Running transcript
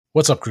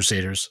What's up,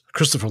 Crusaders?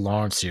 Christopher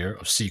Lawrence here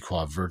of Si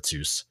Qua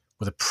Virtus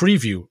with a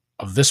preview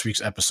of this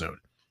week's episode.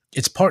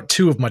 It's part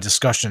 2 of my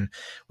discussion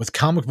with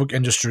comic book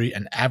industry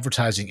and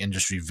advertising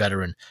industry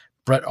veteran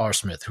Brett R.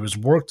 Smith, who has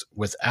worked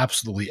with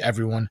absolutely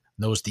everyone,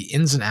 knows the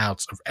ins and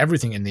outs of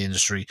everything in the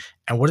industry,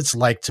 and what it's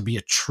like to be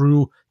a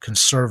true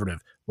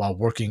conservative while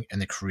working in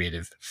the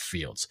creative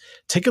fields.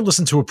 Take a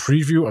listen to a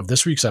preview of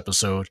this week's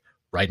episode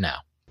right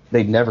now.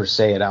 They'd never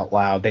say it out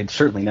loud. They'd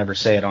certainly never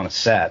say it on a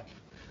set.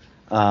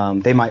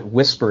 They might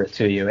whisper it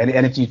to you.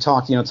 And if you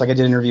talk, it's like I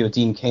did an interview with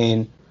Dean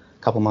Cain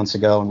a couple months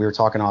ago, and we were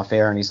talking off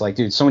air, and he's like,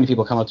 dude, so many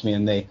people come up to me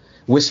and they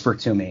whisper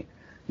to me,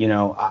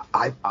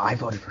 I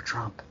voted for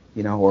Trump,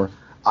 or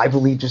I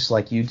believe just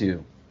like you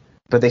do.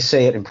 But they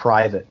say it in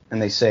private, and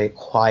they say it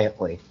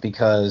quietly,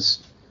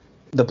 because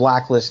the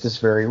blacklist is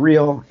very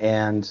real,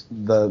 and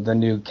the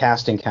new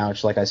casting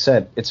couch, like I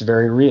said, it's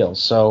very real.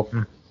 So,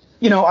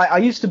 I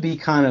used to be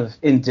kind of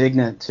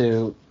indignant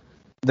to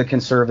the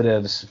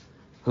conservatives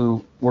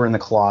who were in the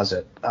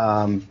closet.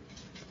 And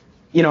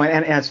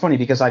it's funny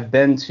because I've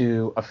been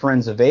to a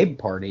Friends of Abe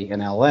party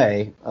in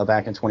L.A.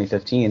 Back in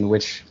 2015,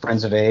 which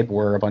Friends of Abe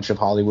were a bunch of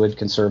Hollywood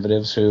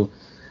conservatives who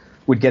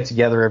would get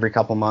together every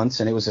couple months,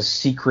 and it was a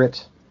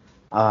secret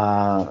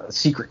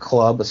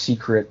club, a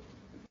secret,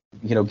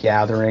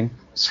 gathering.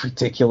 It's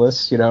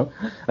ridiculous,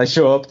 I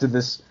show up to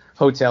this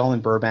hotel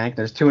in Burbank.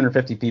 There's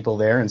 250 people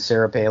there, and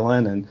Sarah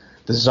Palin and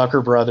the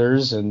Zucker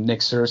brothers and Nick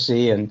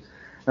Searcy, and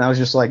I was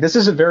just like, this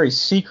isn't very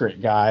secret,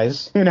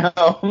 guys.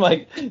 I'm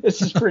like,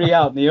 this is pretty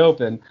out in the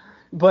open.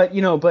 But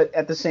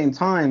at the same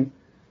time,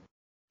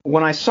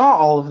 when I saw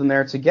all of them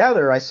there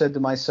together, I said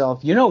to myself,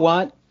 you know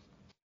what?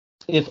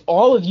 If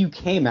all of you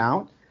came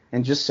out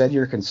and just said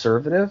you're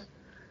conservative,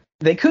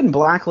 they couldn't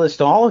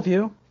blacklist all of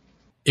you.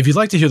 If you'd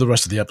like to hear the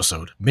rest of the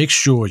episode, make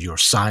sure you're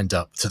signed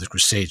up to the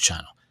Crusade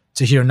channel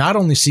to hear not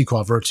only Si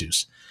Qua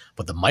Virtus,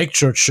 but the Mike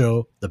Church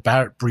Show, the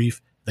Barrett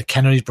Brief, the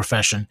Kennedy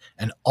Profession,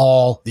 and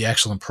all the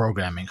excellent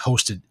programming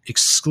hosted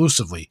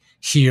exclusively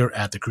here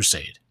at the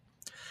Crusade.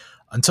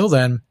 Until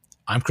then,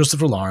 I'm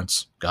Christopher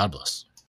Lawrence. God bless.